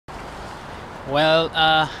Well,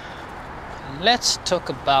 let's talk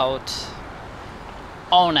about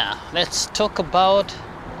honor. Let's talk about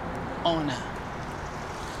honor.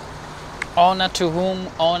 Honor to whom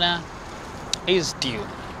honor is due.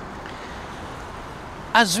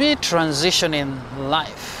 As we transition in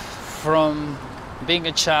life from being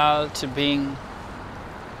a child to being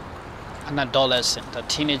an adolescent, a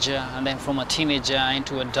teenager, and then from a teenager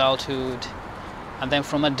into adulthood, and then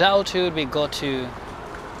from adulthood we go to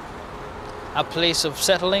a place of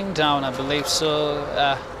settling down, I believe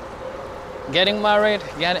so, getting married,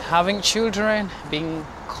 having children, being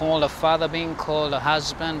called a father, being called a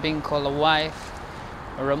husband, being called a wife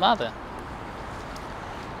or a mother.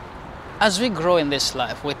 As we grow in this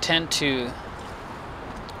life, we tend to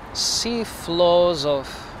see flaws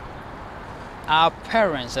of our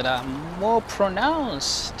parents that are more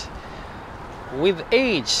pronounced with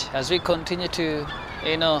age as we continue to,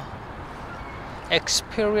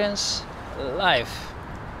 experience life.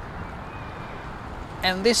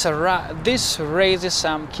 And this raises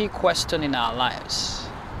some key questions in our lives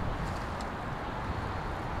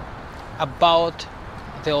about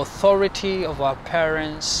the authority of our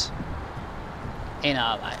parents in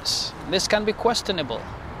our lives. This can be questionable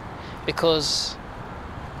because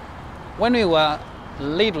when we were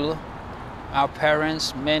little, our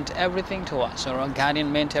parents meant everything to us, or our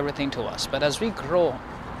guardian meant everything to us. But as we grow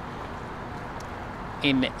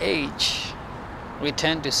in age, we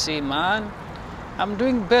tend to see, man, I'm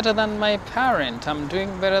doing better than my parent, I'm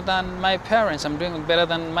doing better than my parents, I'm doing better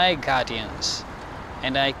than my guardians.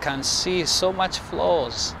 And I can see so much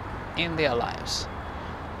flaws in their lives.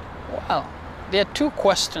 Well, there are two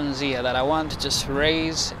questions here that I want to just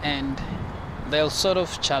raise, and they'll sort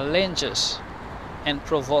of challenge us and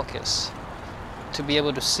provoke us to be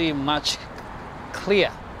able to see much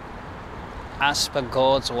clearer as per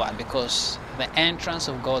God's word, because the entrance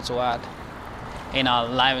of God's word in our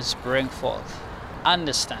lives bring forth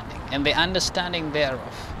understanding, and the understanding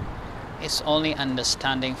thereof is only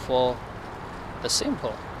understanding for the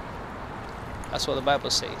simple. That's what the Bible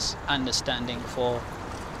says, understanding for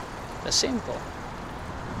the simple.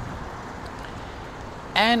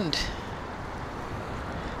 And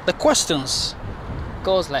the questions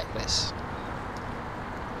goes like this: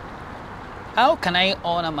 how can I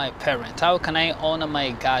honor my parent? How can I honor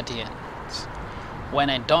my guardians when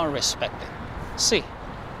I don't respect them? See,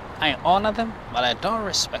 I honor them, but I don't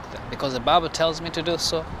respect them because the Bible tells me to do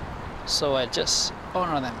so. So I just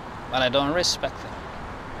honor them, but I don't respect them.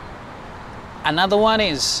 Another one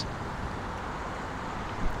is,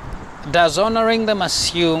 does honoring them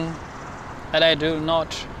assume that I do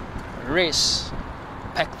not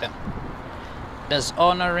respect them? Does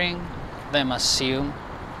honoring them assume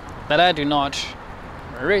that I do not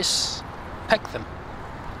respect them?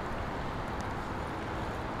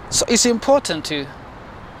 So it's important to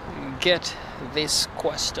get these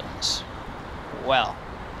questions well.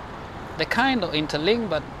 They're kind of interlinked,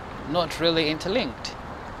 but not really interlinked.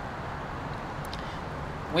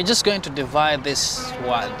 We're just going to divide this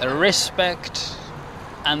word, the respect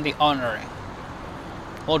and the honoring.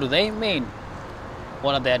 What do they mean?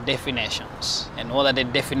 What are their definitions? And what are the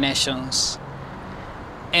definitions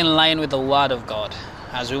in line with the Word of God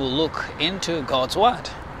as we will look into God's Word?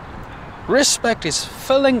 Respect is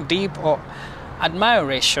feeling deep or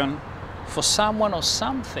admiration for someone or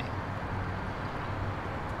something,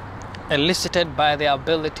 elicited by their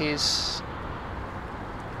abilities,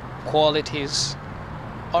 qualities,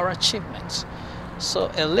 or achievements. So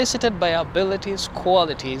elicited by abilities,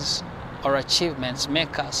 qualities, or achievements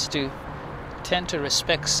make us to tend to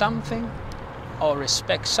respect something or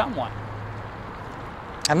respect someone.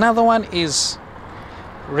 Another one is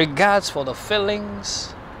regards for the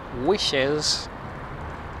feelings, wishes,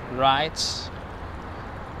 rights,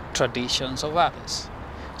 traditions of others.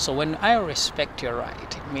 So when I respect your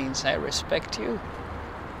right, it means I respect you.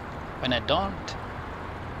 When I don't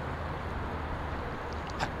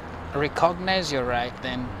recognize your right,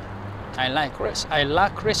 then I lack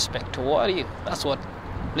respect toward you. That's what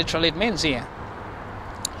literally it means here.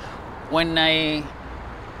 When I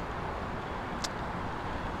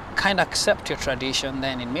kind of accept your tradition,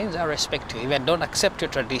 then it means I respect you. If I don't accept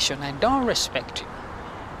your tradition, I don't respect you.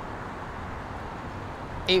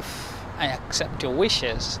 If I accept your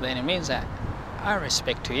wishes, then it means that I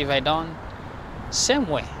respect you. If I don't, same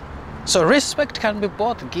way. So respect can be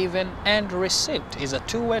both given and received. It's a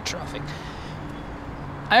two-way traffic.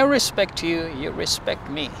 I respect you, you respect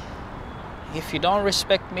me. If you don't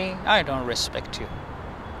respect me, I don't respect you.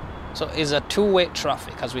 So it's a two-way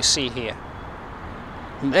traffic, as we see here.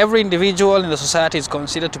 Every individual in the society is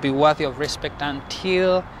considered to be worthy of respect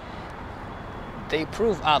until they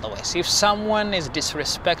prove otherwise. If someone is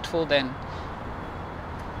disrespectful, then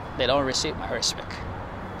they don't receive my respect.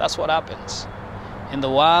 That's what happens in the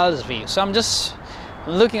world's view. So I'm just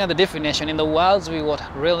looking at the definition in the world's view, what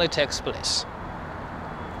really takes place.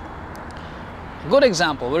 Good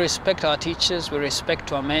example, we respect our teachers, we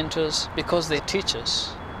respect our mentors because they teach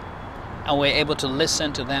us, and we're able to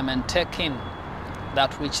listen to them and take in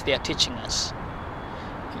that which they are teaching us.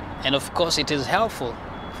 And of course, it is helpful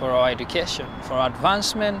for our education, for our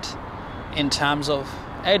advancement in terms of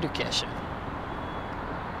education.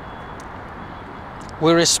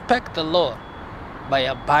 We respect the law by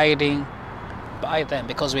abiding by them,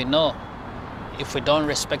 because we know if we don't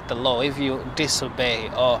respect the law, if you disobey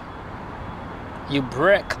or you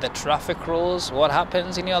break the traffic rules, what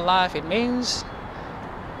happens in your life? It means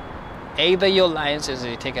either your license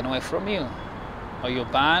is taken away from you, or you're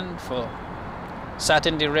banned for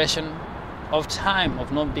certain duration of time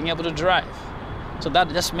of not being able to drive. So that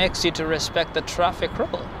just makes you to respect the traffic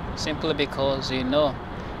rule, simply because you know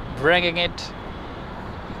breaking it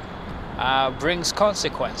brings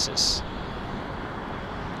consequences.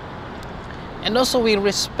 And also we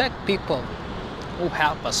respect people who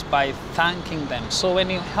help us by thanking them. So when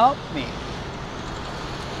you help me,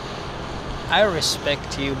 I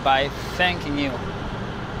respect you by thanking you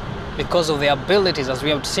because of the abilities, as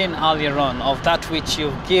we have seen earlier on, of that which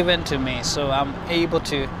you've given to me. So I'm able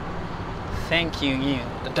to thank you.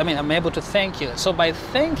 I'm able to thank you. So by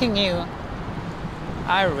thanking you,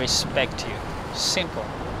 I respect you. Simple.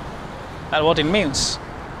 That's what it means.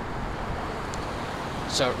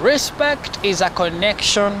 So respect is a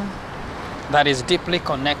connection that is deeply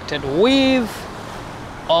connected with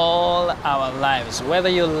all our lives. Whether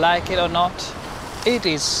you like it or not, it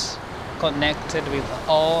is connected with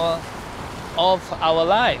all of our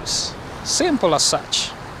lives. Simple as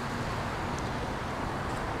such.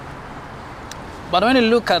 But when you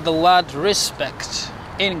look at the word respect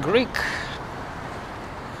in Greek,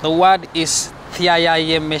 the word is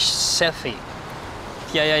thiaiamesethi,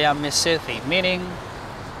 meaning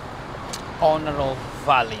honor or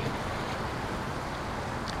value.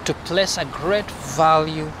 To place a great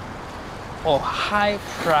value or high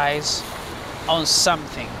price on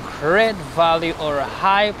something. Great value or a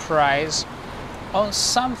high price on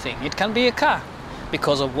something. It can be a car,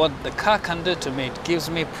 because of what the car can do to me. It gives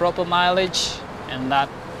me proper mileage, and that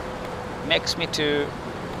makes me to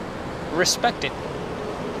respect it.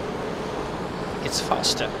 It's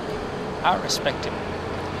faster. I respect it.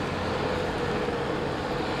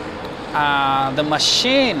 The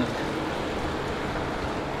machine,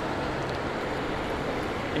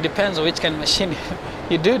 it depends on which kind of machine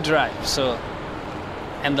you do drive, so,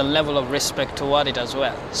 and the level of respect toward it as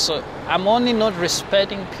well. So I'm only not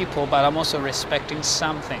respecting people, but I'm also respecting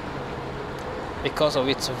something because of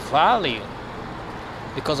its value,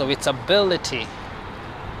 because of its ability,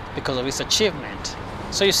 because of its achievement.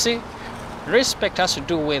 So you see, respect has to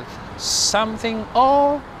do with something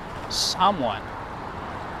or someone.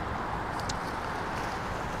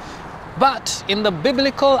 But in the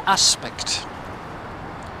biblical aspect,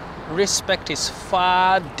 respect is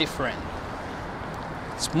far different.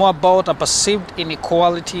 It's more about a perceived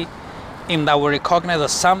inequality, in that we recognize that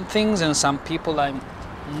some things and some people are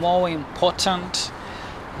more important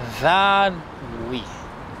than we.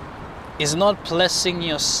 It's not placing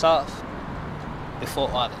yourself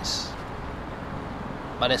before others,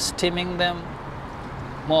 but esteeming them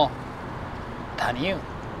more than you.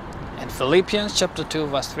 And Philippians chapter 2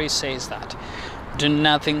 verse 3 says that, do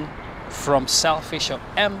nothing from selfish or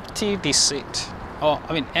empty deceit,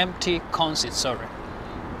 empty conceit,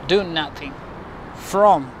 Do nothing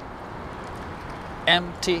from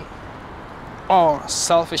empty or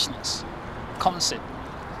selfishness, conceit.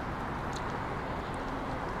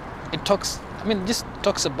 It talks, this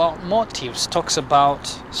talks about motives, talks about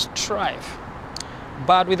strife,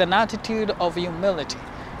 but with an attitude of humility.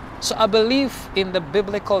 So I believe in the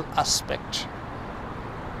biblical aspect,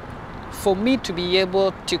 for me to be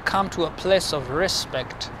able to come to a place of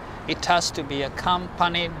respect, it has to be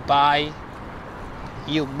accompanied by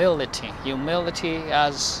humility. Humility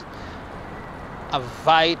has a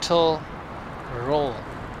vital role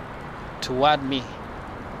toward me,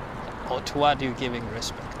 or toward you giving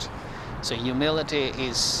respect. So humility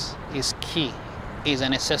is key, is a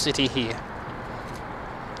necessity here.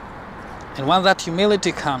 And when that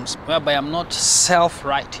humility comes, whereby I'm not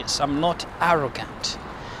self-righteous, I'm not arrogant,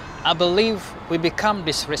 I believe we become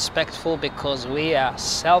disrespectful because we are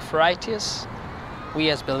self-righteous, we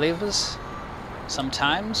as believers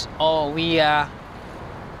sometimes, or we are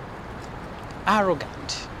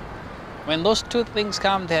arrogant. When those two things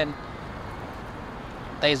come, then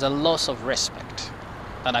there is a loss of respect.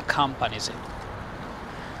 that accompanies it.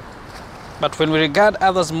 But when we regard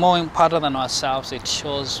others more important than ourselves, it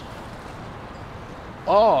shows,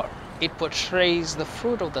 or it portrays the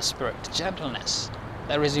fruit of the Spirit, gentleness.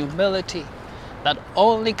 There is humility that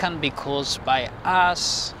only can be caused by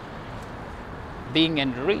us being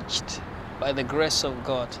enriched by the grace of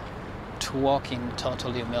God to walk in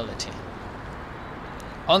total humility.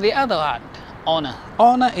 On the other hand, honor.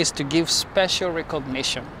 Honor is to give special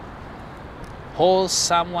recognition, hold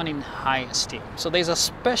someone in high esteem. So there's a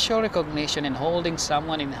special recognition in holding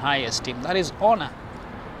someone in high esteem. That is honor.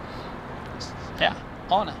 Yeah,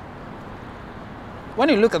 honor. When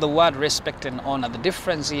you look at the word respect and honor, the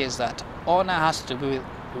difference here is that honor has to do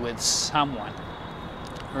with someone.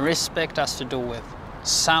 Respect has to do with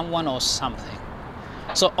someone or something.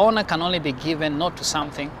 So honor can only be given not to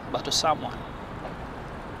something, but to someone.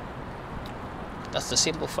 That's the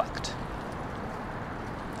simple fact.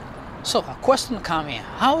 So a question comes here: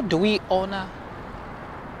 how do we honor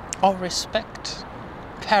or respect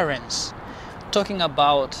parents? Talking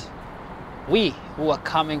about we who are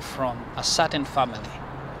coming from a certain family.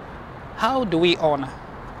 How do we honor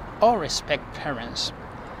or respect parents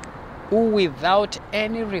who without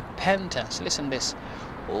any repentance, listen this,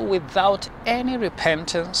 who without any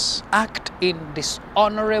repentance act in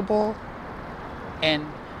dishonorable and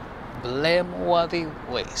blameworthy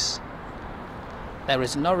ways? There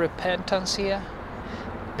is no repentance here.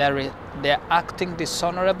 They're acting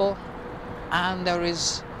dishonorable, and there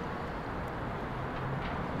is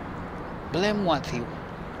blameworthy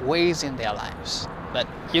ways in their lives. That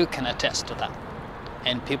you can attest to that,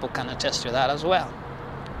 and people can attest to that as well.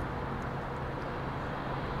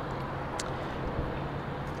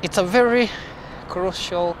 It's a very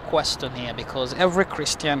crucial question here, because every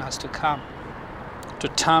Christian has to come to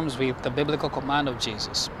terms with the biblical command of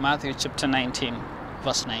Jesus, Matthew chapter 19,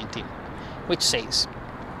 verse 19, which says,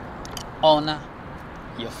 honor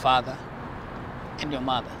your father and your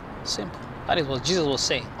mother. Simple. That is what Jesus was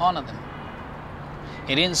saying. Honor them.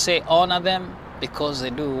 He didn't say honor them because they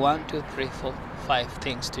do 1, 2, 3, 4, 5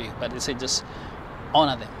 things to you, but he said just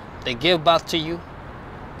honor them. They gave birth to you,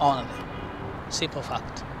 honor them. Simple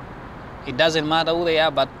fact. It doesn't matter who they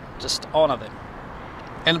are, but just honor them.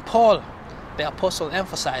 And Paul, the apostle,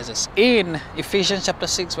 emphasizes in Ephesians chapter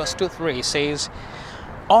 6 verse 2-3, he says,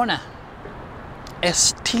 honor,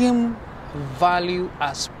 esteem, value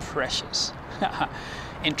as precious.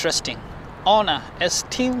 Interesting. Honor,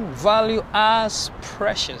 esteem, value as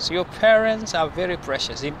precious. Your parents are very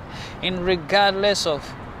precious in regardless of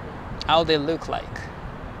how they look like.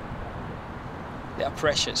 They are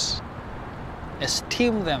precious.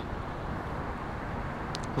 Esteem them.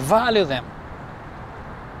 Value them.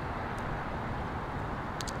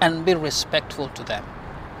 And be respectful to them.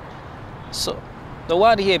 So the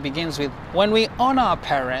word here begins with, when we honor our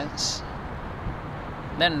parents,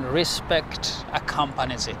 then respect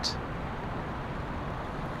accompanies it.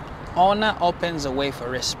 Honor opens a way for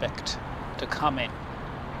respect to come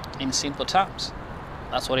in simple terms.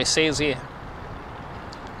 That's what it says here.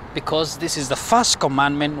 Because this is the first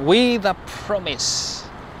commandment with a promise.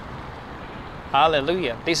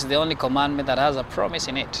 Hallelujah. This is the only commandment that has a promise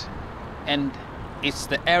in it. And it's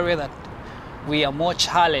the area that we are more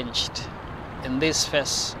challenged in this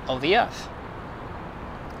face of the earth.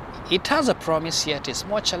 It has a promise, yet it's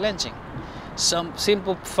more challenging. Some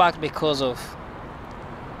simple fact, because of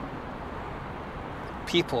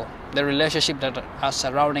people, the relationship that are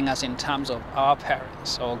surrounding us in terms of our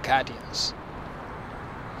parents or guardians.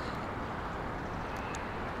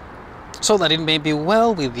 So that it may be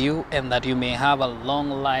well with you and that you may have a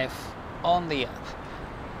long life on the earth.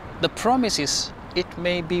 The promise is, it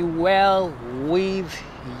may be well with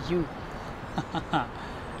you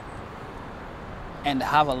and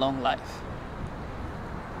have a long life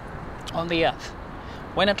on the earth.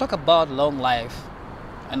 When I talk about long life,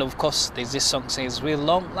 and of course there's this song says, with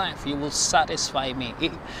long life you will satisfy me.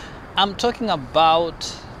 I'm talking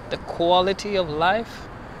about the quality of life,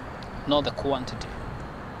 not the quantity.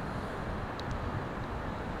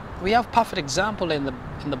 We have perfect example in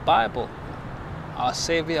the Bible. Our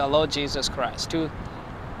Savior, our Lord Jesus Christ, who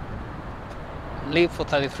lived for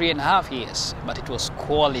 33.5 years, but it was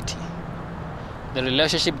quality. The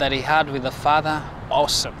relationship that he had with the Father,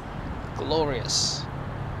 awesome, glorious,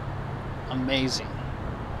 amazing.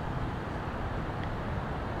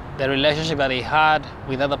 The relationship that he had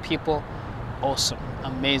with other people, awesome,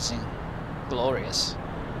 amazing, glorious.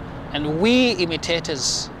 And we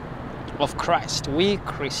imitators of Christ, we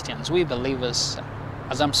Christians, we believers,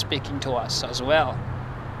 as I'm speaking to us as well,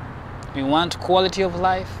 we want quality of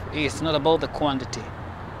life. It's not about the quantity,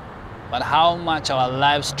 but how much our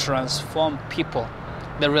lives transform people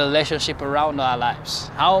the relationship around our lives,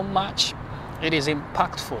 how much it is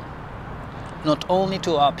impactful, not only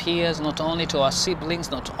to our peers, not only to our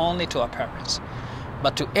siblings, not only to our parents,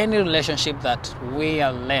 but to any relationship that we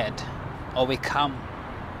are led or we come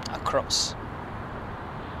across.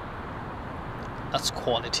 That's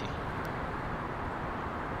quality.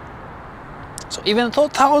 So even though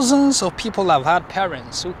thousands of people have had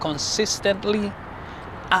parents who consistently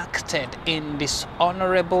acted in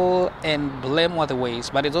dishonorable and blameworthy ways,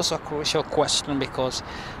 but it's also a crucial question because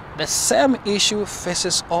the same issue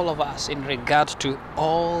faces all of us in regard to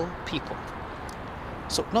all people.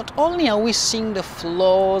 So not only are we seeing the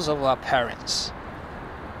flaws of our parents,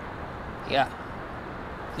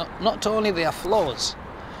 not only their flaws,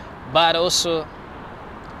 but also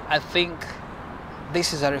I think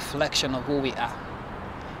this is a reflection of who we are.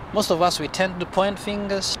 Most of us, we tend to point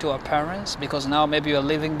fingers to our parents because now maybe we are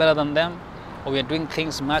living better than them, or we are doing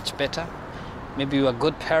things much better. Maybe we are a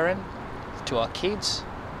good parent to our kids.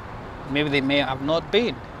 Maybe they may have not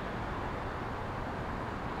been.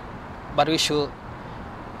 But we should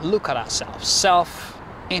look at ourselves,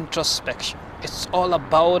 self-introspection. It's all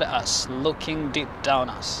about us looking deep down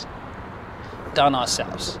ourselves.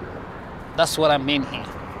 That's what I mean here.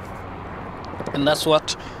 And that's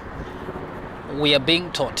what we are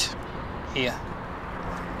being taught here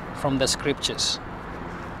from the scriptures.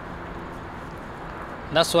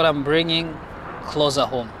 That's what I'm bringing closer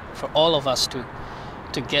home for all of us to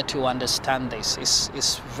get to understand this.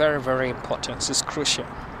 It's very, very important. It's crucial.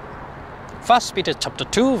 1 Peter chapter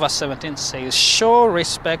 2 verse 17 says, show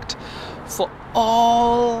respect for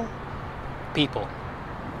all people.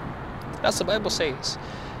 That's the Bible says.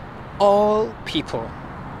 All people.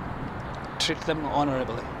 Treat them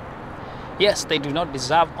honorably. Yes, they do not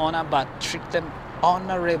deserve honor, but treat them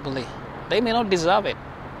honorably. They may not deserve it.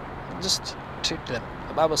 Just treat them.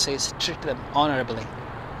 The Bible says treat them honorably.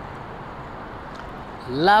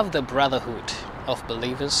 Love the brotherhood of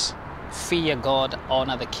believers. Fear God,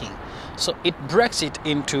 honor the King. So it breaks it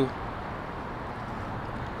into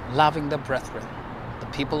loving the brethren, the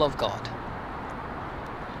people of God,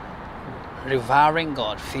 revering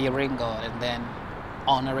God, fearing God, and then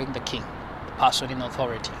honoring the King, the person in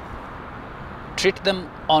authority. Treat them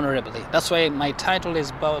honorably. That's why my title is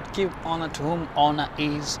about give honor to whom honor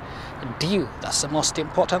is due. That's the most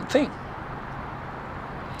important thing.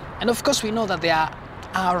 And of course we know that there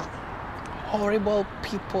are horrible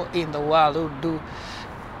people in the world who do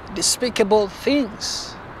despicable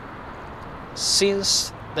things.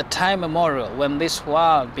 Since the time immemorial, when this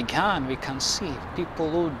world began, we can see people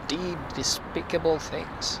who did despicable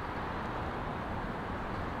things.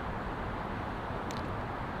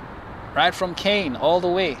 Right from Cain all the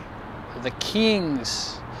way to the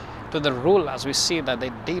kings, to the rulers, we see that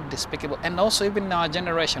they did despicable. And also even in our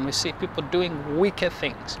generation, we see people doing wicked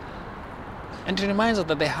things. And it reminds us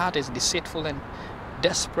that the heart is deceitful and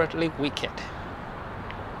desperately wicked.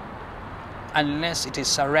 Unless it is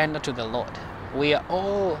surrendered to the Lord. We are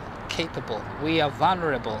all capable. We are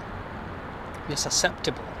vulnerable. We are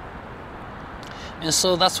susceptible. And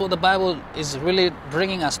so that's what the Bible is really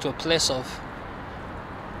bringing us to a place of,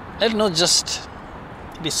 let's not just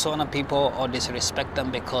dishonor people or disrespect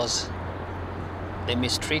them because they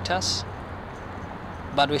mistreat us,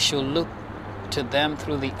 but we should look to them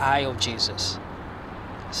through the eye of Jesus.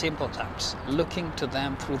 Simple terms, looking to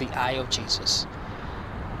them through the eye of Jesus.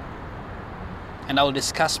 And I will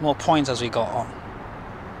discuss more points as we go on.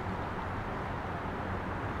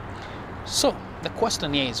 So the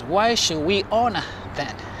question is, why should we honor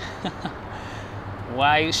then?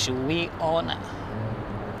 Why should we honor?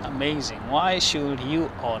 Amazing. Why should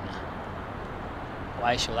you honor?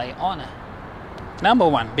 Why should I honor? Number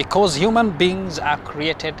one, because human beings are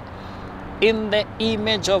created in the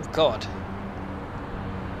image of God.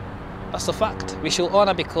 That's the fact. We should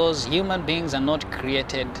honor because human beings are not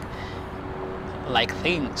created like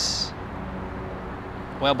things,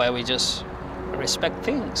 whereby we just respect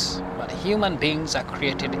things. But human beings are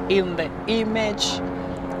created in the image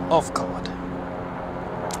of God.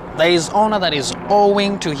 There is honor that is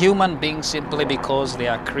owing to human beings simply because they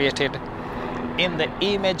are created in the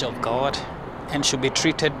image of God and should be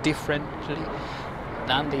treated differently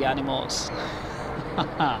than the animals.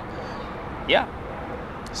 Yeah,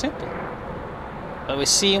 simple. But we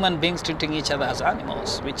see human beings treating each other as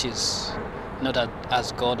animals, which is not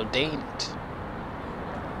as God ordained.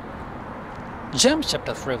 James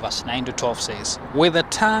chapter 3 verse 9 to 12 says, with the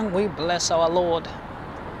tongue we bless our Lord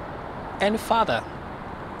and Father,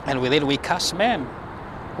 and with it we curse men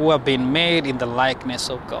who have been made in the likeness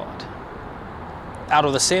of God. Out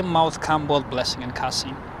of the same mouth come both blessing and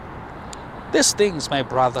cursing. These things, my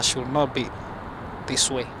brother, should not be this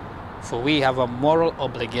way, for we have a moral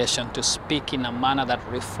obligation to speak in a manner that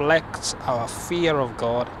reflects our fear of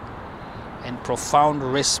God and profound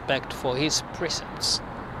respect for His precepts.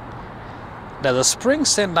 Does a spring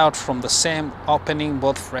send out from the same opening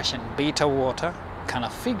both fresh and bitter water? Can a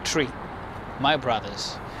fig tree, my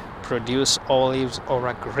brothers, produce olives, or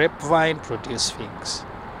a grapevine produce figs?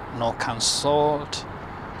 Nor can salt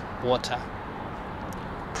water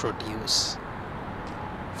produce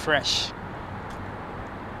fresh.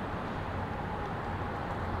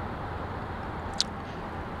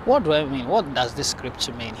 What do I mean? What does this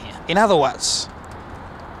scripture mean here? In other words,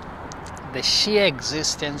 the sheer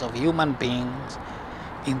existence of human beings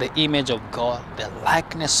in the image of God, the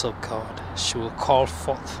likeness of God, should call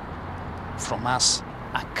forth from us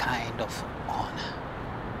a kind of honor.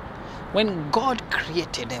 When God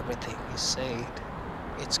created everything, He said,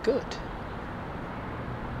 it's good.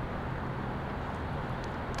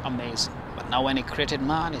 Amazing. But now when He created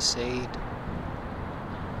man, He said,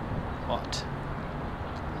 what?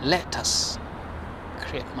 Let us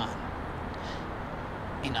create man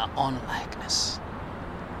in our own likeness.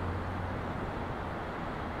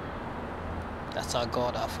 That's our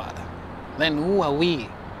God, our Father. Then who are we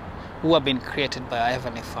who have been created by our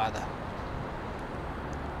Heavenly Father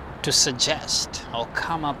to suggest or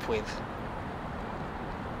come up with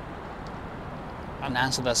an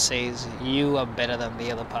answer that says you are better than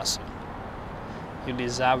the other person? You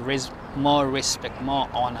deserve more respect, more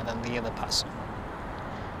honor than the other person.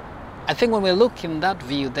 I think when we look in that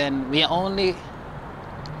view, then we are only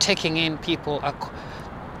taking in people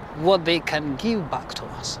what they can give back to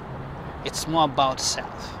us. It's more about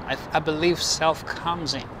self. I believe self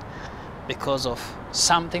comes in because of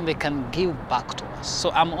something they can give back to us. So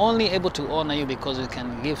I'm only able to honor you because you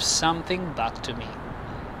can give something back to me.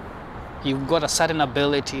 You've got a certain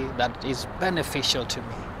ability that is beneficial to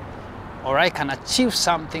me, or I can achieve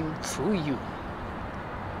something through you.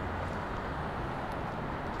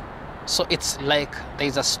 So it's like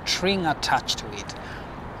there's a string attached to it.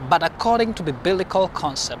 But according to the biblical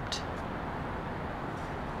concept,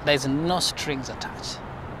 there's no strings attached.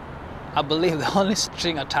 I believe the only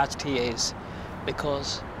string attached here is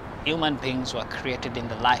because human beings were created in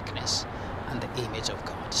the likeness and the image of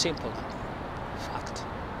God. Simple fact.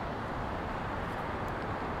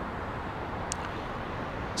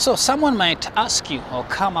 So someone might ask you or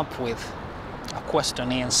come up with a question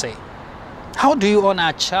here and say, how do you honor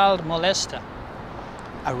a child molester,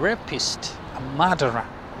 a rapist, a murderer,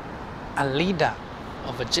 a leader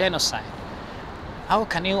of a genocide? How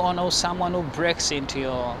can you honor someone who breaks into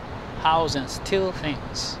your house and steals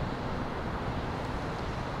things?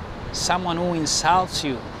 Someone who insults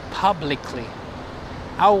you publicly.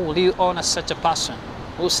 How will you honor such a person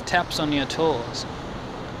who steps on your toes,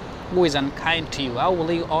 who is unkind to you? How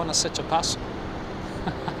will you honor such a person?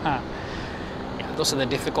 Yeah, those are the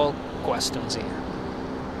difficult questions here.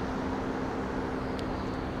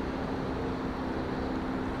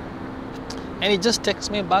 And it just takes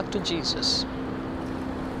me back to Jesus.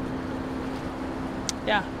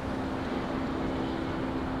 Yeah.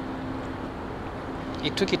 He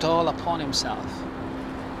took it all upon Himself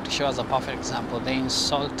to show us a perfect example. They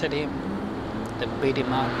insulted Him, they beat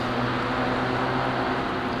Him up,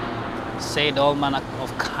 said all manner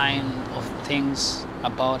of kind of things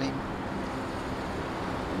about Him,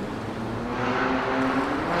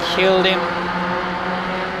 killed Him.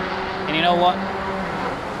 And you know what?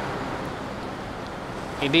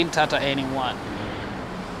 He didn't utter anyone.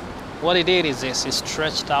 What He did is this: He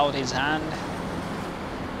stretched out His hand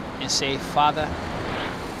and said, Father,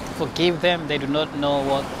 forgive them, they do not know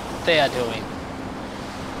what they are doing.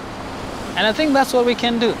 And I think that's what we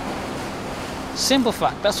can do. Simple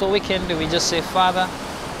fact, that's what we can do. We just say, Father,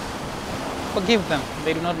 forgive them,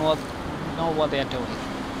 they do not know what they are doing.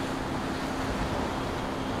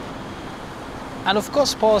 And of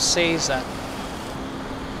course Paul says that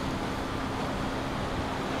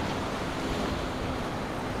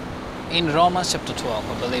in Romans chapter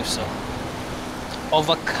 12, I believe so.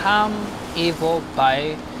 Overcome evil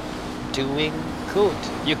by doing good.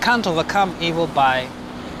 You can't overcome evil by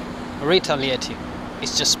retaliating.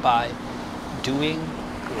 It's just by doing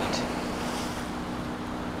good.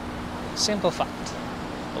 Simple fact.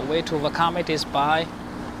 The way to overcome it is by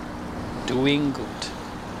doing good.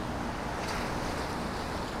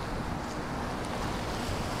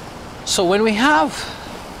 So when we have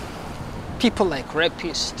people like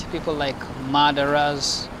rapists, people like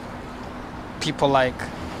murderers, people like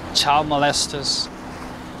child molesters,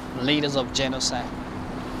 leaders of genocide,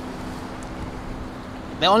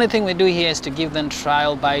 the only thing we do here is to give them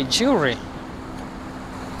trial by jury,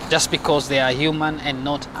 just because they are human and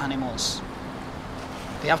not animals.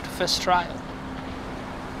 They have to face trial.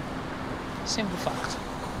 Simple fact.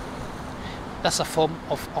 That's a form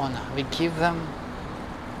of honor. We give them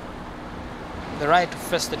the right to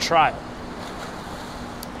face the trial,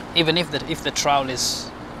 even if the trial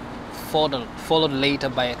is followed later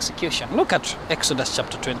by execution. Look at Exodus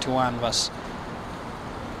chapter 21, verse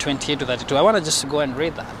 28 to 32. I want to just go and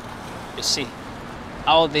read that. You see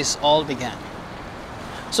how this all began.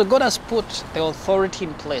 So God has put the authority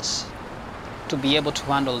in place to be able to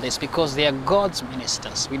handle this, because they are God's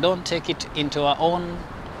ministers. We don't take it into our own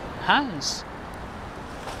hands.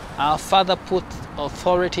 Our Father put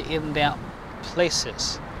authority in their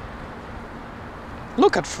places.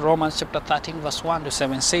 Look at Romans chapter 13, verse 1 to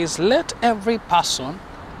 7. It says, let every person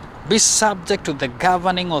be subject to the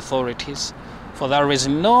governing authorities, for there is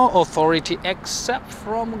no authority except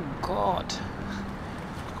from God.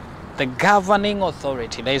 The governing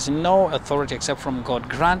authority, there is no authority except from God,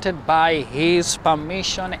 granted by His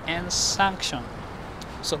permission and sanction.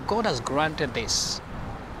 So God has granted this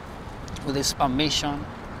with His permission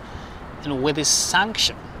and with His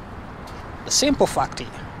sanction. The simple fact here.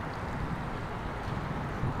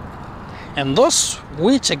 And those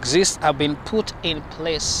which exist have been put in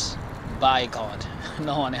place by God,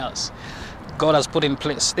 no one else. God has put in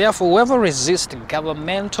place. Therefore, whoever resists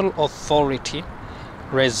governmental authority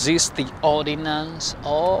resist the ordinance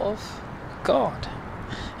of God.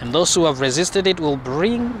 And those who have resisted it will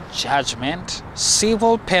bring judgment,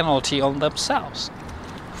 civil penalty on themselves.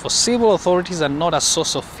 For civil authorities are not a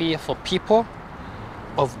source of fear for people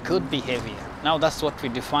of good behavior. Now that's what we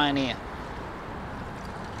define here.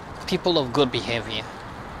 People of good behavior.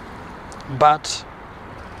 But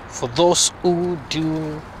for those who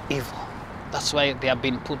do evil. That's why they have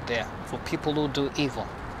been put there. For people who do evil.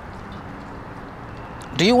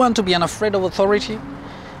 Do you want to be unafraid of authority?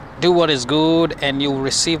 Do what is good, and you will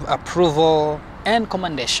receive approval and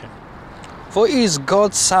commendation. For he is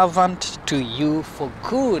God's servant to you for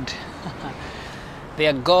good. They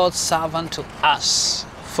are God's servant to us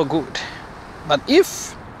for good. But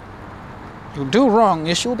if you do wrong,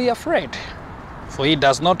 you should be afraid. For he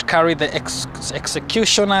does not carry the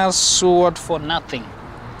executioner's sword for nothing.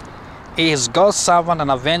 He is God's servant, an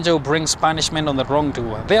avenger who brings punishment on the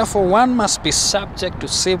wrongdoer. Therefore, one must be subject to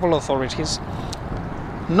civil authorities,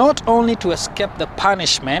 not only to escape the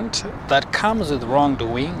punishment that comes with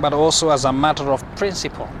wrongdoing, but also as a matter of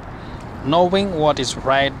principle, knowing what is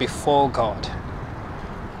right before God.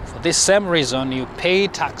 For this same reason, you pay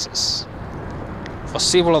taxes. For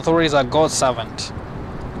civil authorities are God's servants,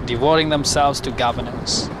 devoting themselves to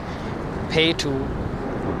governance. Pay to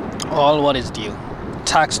all what is due.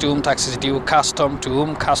 Tax to whom tax is due, custom to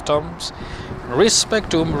whom customs, respect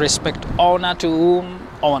to whom respect, honor to whom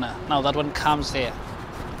honor. Now that one comes there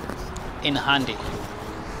in handy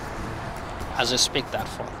as we speak that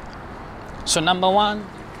forth. So number one,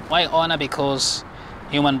 why honor? Because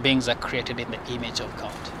human beings are created in the image of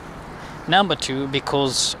God. Number two,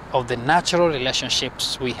 because of the natural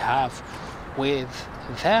relationships we have with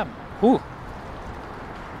them. Who?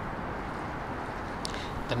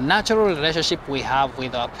 The natural relationship we have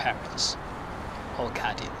with our parents or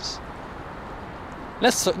guardians.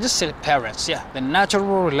 Let's just say parents, yeah. The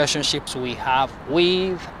natural relationships we have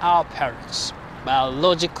with our parents,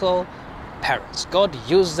 biological parents. God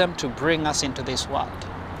used them to bring us into this world.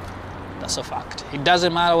 That's a fact. It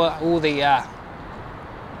doesn't matter who they are,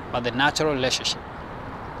 but the natural relationship.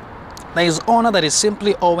 There is honor that is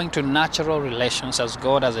simply owing to natural relations as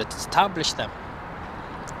God has established them.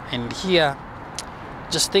 And here,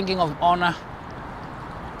 just thinking of honor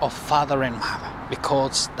of father and mother,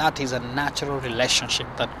 because that is a natural relationship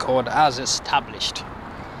that God has established.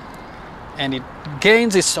 And it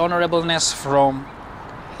gains its honorableness from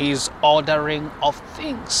His ordering of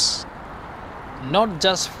things, not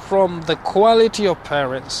just from the quality of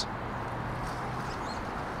parents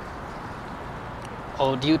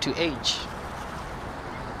or due to age.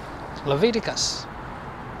 Leviticus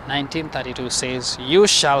 19:32 says, you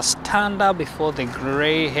shall stand up before the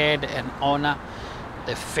gray head and honor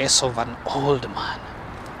the face of an old man.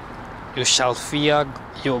 You shall fear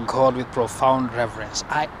your God with profound reverence.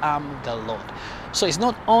 I am the Lord. So it's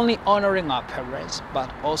not only honoring our parents,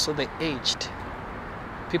 but also the aged,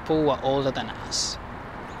 people who are older than us.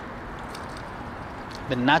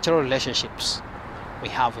 The natural relationships we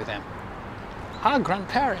have with them. Our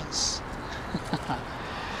grandparents.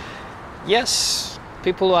 Yes,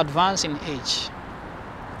 people who advance in age,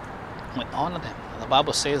 we honor them. The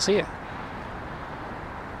Bible says here.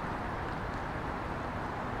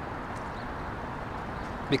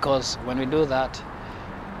 Because when we do that,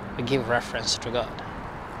 we give reference to God.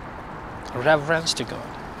 Reverence to God.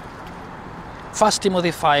 1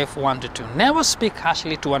 Timothy 5:1-2. Never speak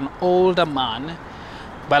harshly to an older man,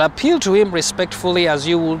 but appeal to him respectfully as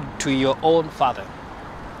you would to your own father.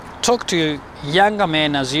 Talk to younger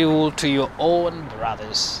men as you would to your own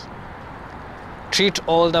brothers. Treat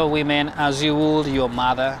older women as you would your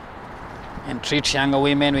mother, and treat younger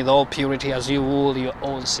women with all purity as you would your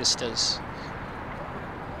own sisters.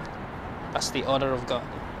 That's the order of God.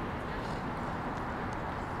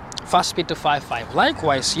 1 Peter 5:5.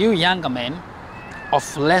 Likewise, you younger men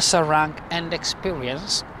of lesser rank and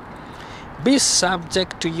experience, be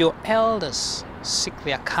subject to your elders, seek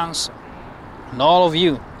their counsel. And all of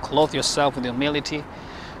you, clothe yourself with humility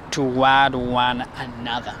toward one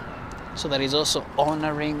another. So that is also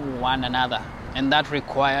honoring one another. And that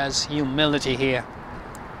requires humility here.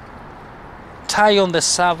 Tie on the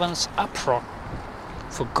servant's apron,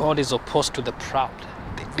 for God is opposed to the proud,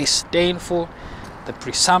 the disdainful, the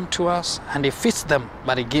presumptuous, and he fits them,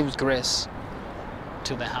 but he gives grace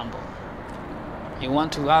to the humble. You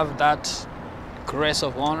want to have that grace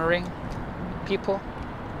of honoring people?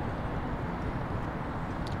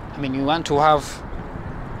 I mean, you want to have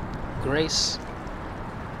grace?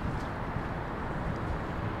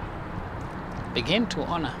 Begin to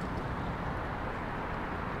honor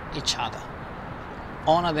each other.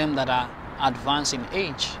 Honor them that are advanced in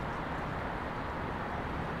age.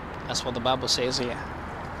 That's what the Bible says here.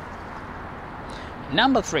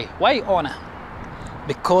 Number 3, why honor?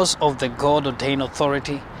 Because of the God-ordained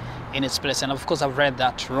authority in its place. And of course, I've read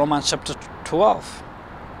that. Romans chapter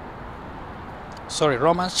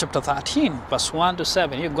 13, verse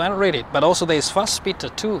 1-7. You go and read it. But also there is 1 Peter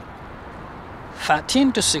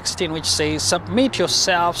 2:13-16, which says, submit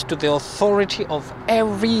yourselves to the authority of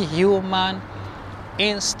every human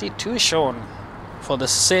institution for the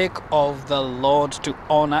sake of the Lord, to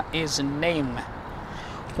honor his name.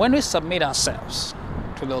 When we submit ourselves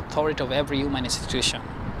to the authority of every human institution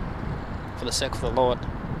for the sake of the Lord,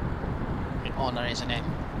 we honor his name.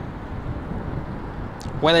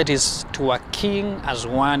 Whether it is to a king as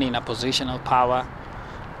one in a position of power,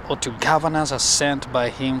 or to governors as sent by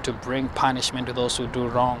him to bring punishment to those who do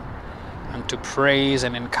wrong, and to praise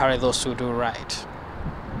and encourage those who do right.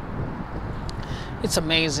 It's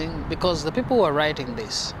amazing because the people who are writing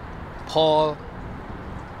this, Paul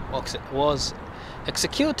was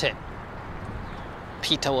executed.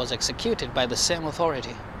 Peter was executed by the same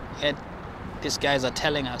authority. Yet these guys are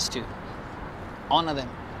telling us to honor them.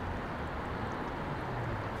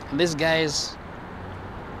 And these guys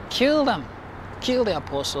kill them, kill the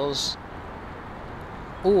apostles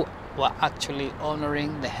who were actually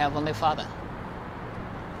honoring the Heavenly Father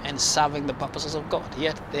and serving the purposes of God.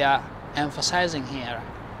 Yet they are emphasizing here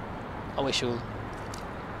how we should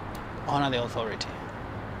honor the authority.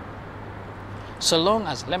 So long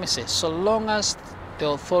as the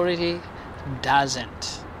authority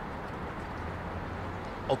doesn't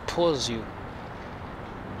oppose you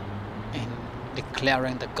in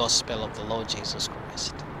declaring the gospel of the Lord Jesus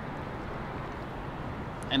Christ.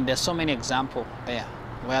 And there's so many examples there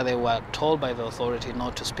where they were told by the authority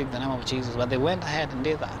not to speak the name of Jesus, but they went ahead and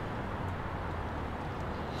did that.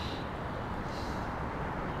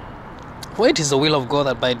 For it is the will of God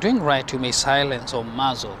that by doing right you may silence or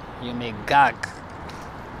muzzle, you may gag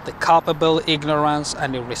the culpable ignorance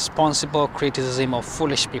and irresponsible criticism of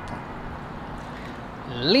foolish people.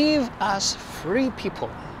 Live as free people,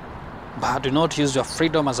 but do not use your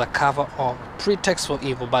freedom as a cover or pretext for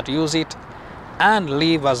evil, but use it and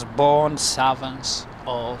live as bond servants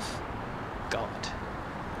of God.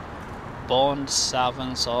 Bond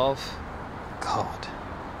servants of God.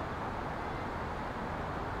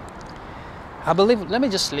 I believe, let me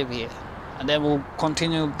just leave here, and then we'll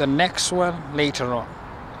continue the next one later on,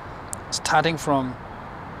 starting from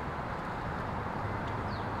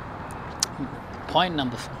point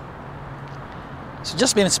number 4. So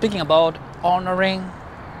just been speaking about honoring,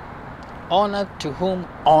 honor to whom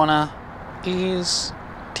honor is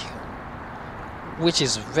due, which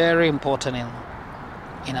is very important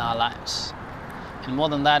in our lives. And more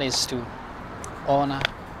than that is to honor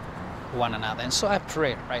one another. And so I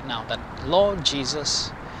pray right now that, Lord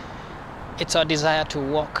Jesus, it's our desire to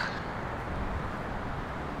walk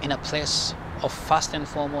in a place of first and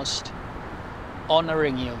foremost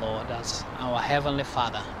honoring you, Lord, as our Heavenly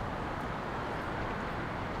Father,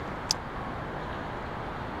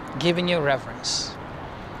 giving you reverence,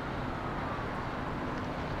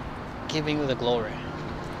 giving you the glory.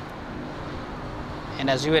 And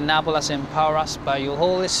as you enable us, empower us by your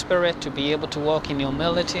Holy Spirit to be able to walk in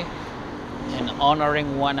humility and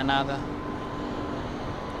honoring one another,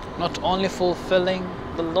 not only fulfilling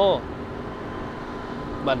the law,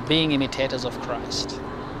 but being imitators of Christ.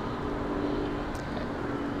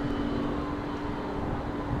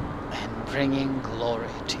 bringing glory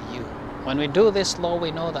to you. When we do this, Lord,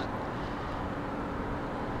 we know that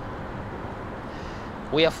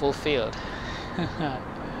we are fulfilled.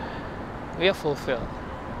 We are fulfilled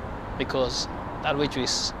because that which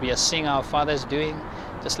we are seeing our fathers doing,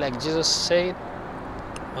 just like Jesus said,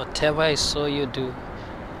 whatever I saw you do,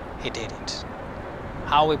 he did it.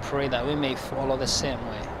 How we pray that we may follow the same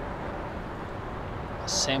way, the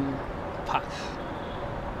same path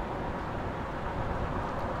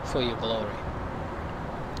for your glory.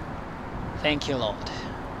 Thank you, Lord.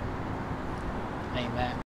 Amen.